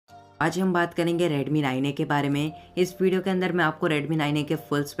आज हम बात करेंगे Redmi 9A के बारे में। इस वीडियो के अंदर मैं आपको Redmi 9A के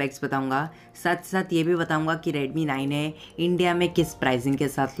फुल स्पेक्स बताऊंगा, साथ साथ ये भी बताऊंगा कि Redmi 9A इंडिया में किस प्राइसिंग के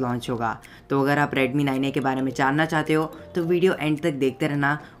साथ लॉन्च होगा। तो अगर आप Redmi 9A के बारे में जानना चाहते हो तो वीडियो एंड तक देखते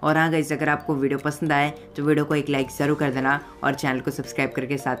रहना। और हाँ गाइस, अगर आपको वीडियो पसंद आए तो वीडियो को एक लाइक ज़रूर कर देना और चैनल को सब्सक्राइब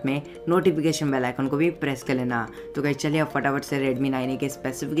करके साथ में नोटिफिकेशन बेल आइकन को भी प्रेस कर लेना। तो गाइस चलिए अब फटाफट से Redmi 9A के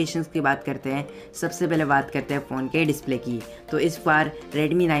स्पेसिफिकेशंस की बात करते हैं। सबसे पहले बात करते हैं फ़ोन के डिस्प्ले की। तो इस बार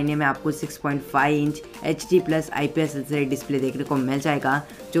Redmi 9A में आपको 6.5 inch HD+ IPS LCD display देखने को मिल जाएगा,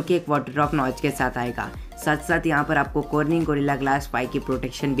 जो कि एक वाटर ड्रॉप नॉच के साथ आएगा। साथ साथ यहाँ पर आपको कॉर्निंग गोरिल्ला ग्लास 5 की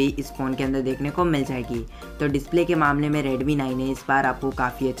प्रोटेक्शन भी इस फ़ोन के अंदर देखने को मिल जाएगी। तो डिस्प्ले के मामले में Redmi 9A इस बार आपको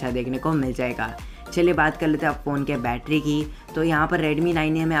काफ़ी अच्छा देखने को मिल जाएगा। चलिए बात कर लेते हैं आप फ़ोन के बैटरी की। तो यहाँ पर Redmi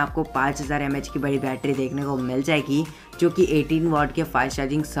 9A में आपको 5000 mAh की बड़ी बैटरी देखने को मिल जाएगी, जो कि 18 वाट के फास्ट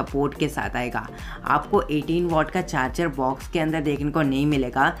चार्जिंग सपोर्ट के साथ आएगा। आपको 18 वाट का चार्जर बॉक्स के अंदर देखने को नहीं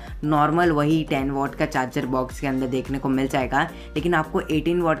मिलेगा, नॉर्मल वही 10 वाट का चार्जर बॉक्स के अंदर देखने को मिल जाएगा, लेकिन आपको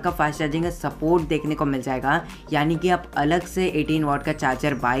 18 वाट का फास्ट चार्जिंग का सपोर्ट देखने को मिल जाएगा। यानी कि आप अलग से 18 वाट का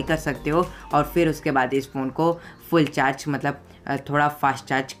चार्जर बाय कर सकते हो और फिर उसके बाद इस फ़ोन को फुल चार्ज मतलब थोड़ा फास्ट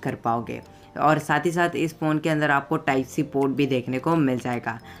चार्ज कर पाओगे। और साथ ही साथ इस फ़ोन के अंदर आपको टाइप सी पोर्ट भी देखने को मिल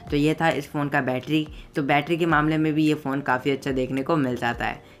जाएगा। तो ये था इस फ़ोन का बैटरी। तो बैटरी के मामले में भी ये फ़ोन काफ़ी अच्छा देखने को मिल जाता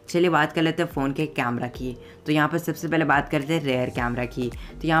है। चलिए बात कर लेते हैं फ़ोन के कैमरा की। तो यहाँ पर सबसे पहले बात करते हैं रेयर कैमरा की।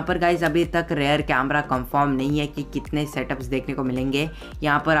 तो यहाँ पर गाइस अभी तक रेयर कैमरा कंफर्म नहीं है कि कितने सेटअप्स देखने को मिलेंगे।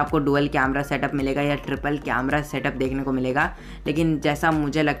 यहाँ पर आपको डुअल कैमरा सेटअप मिलेगा या ट्रिपल कैमरा सेटअप देखने को मिलेगा, लेकिन जैसा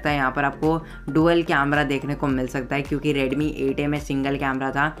मुझे लगता है यहाँ पर आपको डुअल कैमरा देखने को मिल सकता है, क्योंकि Redmi 8A में सिंगल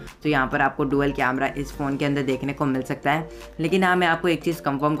कैमरा था। तो यहाँ पर आपको डुअल कैमरा इस फ़ोन के अंदर देखने को मिल सकता है। लेकिन हाँ, मैं आपको एक चीज़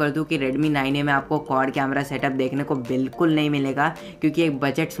कंफर्म कर दूँ कि Redmi 9A में आपको क्वाड कैमरा सेटअप देखने को बिल्कुल नहीं मिलेगा, क्योंकि एक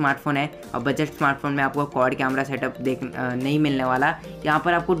बजट स्मार्टफोन है और बजट स्मार्टफोन में आपको क्वाड कैमरा सेटअप नहीं मिलने वाला। यहाँ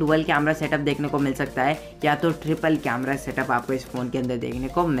पर आपको डुअल कैमरा सेटअप देखने को मिल सकता है या तो ट्रिपल कैमरा सेटअप आपको इस फ़ोन के अंदर देखने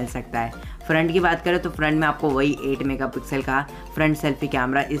को मिल सकता है। फ्रंट की बात करें तो फ्रंट में आपको वही 8 मेगापिक्सल का फ्रंट सेल्फी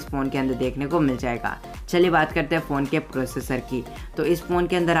कैमरा इस फ़ोन के अंदर देखने को मिल जाएगा। चलिए बात करते हैं फ़ोन के प्रोसेसर की। तो इस फ़ोन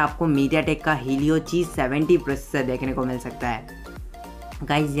के अंदर आपको मीडियाटेक का Helio G70 प्रोसेसर देखने को मिल सकता है।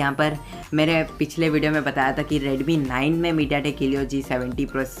 गाइज यहाँ पर मेरे पिछले वीडियो में बताया था कि Redmi 9 में मीडियाटेक Helio G70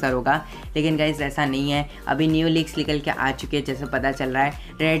 प्रोसेसर होगा, लेकिन गाइज ऐसा नहीं है। अभी न्यू लीक्स निकल के आ चुके हैं, जैसे पता चल रहा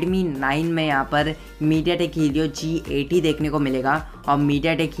है Redmi 9 में यहाँ पर मीडियाटेक Helio G80 देखने को मिलेगा और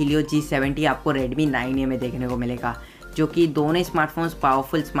मीडियाटेक Helio G70 आपको Redmi 9A में देखने को मिलेगा, जो कि दोनों स्मार्टफोन्स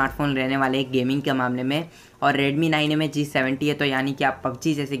पावरफुल स्मार्टफोन रहने वाले गेमिंग के मामले में। और Redmi 9A में G70 है, तो यानी कि आप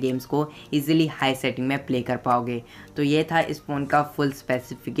PUBG जैसे गेम्स को इजीली हाई सेटिंग में प्ले कर पाओगे। तो ये था इस फ़ोन का फुल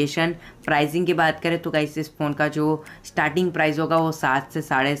स्पेसिफिकेशन। प्राइसिंग की बात करें तो गाइस इस फ़ोन का जो स्टार्टिंग प्राइस होगा वो 7 से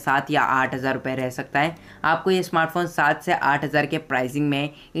 7.5 या 8 हज़ार रुपये रह सकता है। आपको ये स्मार्टफोन 7 से 8 हज़ार के प्राइसिंग में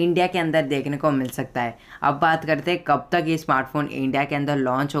इंडिया के अंदर देखने को मिल सकता है। अब बात करते हैं कब तक ये स्मार्टफोन इंडिया के अंदर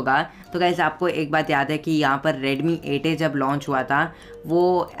लॉन्च होगा। तो गाइस आपको एक बात याद है कि यहाँ पर Redmi 8A जब लॉन्च हुआ था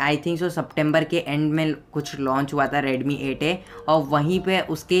वो आई थिंक सो सितंबर के एंड में कुछ लॉन्च हुआ था Redmi 8A, और वहीं पे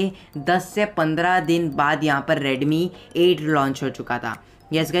उसके 10 से 15 दिन बाद यहाँ पर Redmi 8 लॉन्च हो चुका था।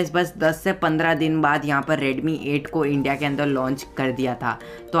 यस गाइस, बस 10 से 15 दिन बाद यहाँ पर Redmi 8 को इंडिया के अंदर लॉन्च कर दिया था।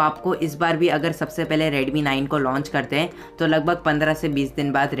 तो आपको इस बार भी अगर सबसे पहले Redmi 9 को लॉन्च करते हैं तो लगभग 15 से 20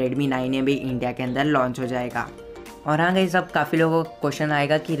 दिन बाद Redmi 9A भी इंडिया के अंदर लॉन्च हो जाएगा। और हाँ गाइस, अब काफ़ी लोगों को क्वेश्चन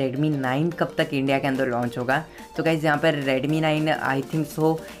आएगा कि Redmi 9 कब तक इंडिया के अंदर लॉन्च होगा। तो गाइस यहाँ पर Redmi 9 आई थिंक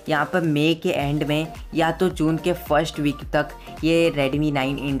सो यहाँ पर मई के एंड में या तो जून के फर्स्ट वीक तक ये Redmi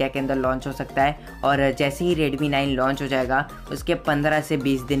 9 इंडिया के अंदर लॉन्च हो सकता है। और जैसे ही Redmi 9 लॉन्च हो जाएगा उसके 15 से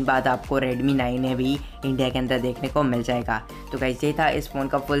 20 दिन बाद आपको Redmi 9 भी इंडिया के अंदर देखने को मिल जाएगा। तो गाइस ये था इस फ़ोन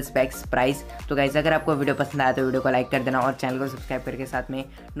का फुल स्पेक्स प्राइस। तो गाइस अगर आपको वीडियो पसंद आया तो वीडियो को लाइक कर देना और चैनल को सब्सक्राइब करके साथ में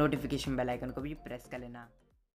नोटिफिकेशन बेल आइकन को भी प्रेस कर लेना।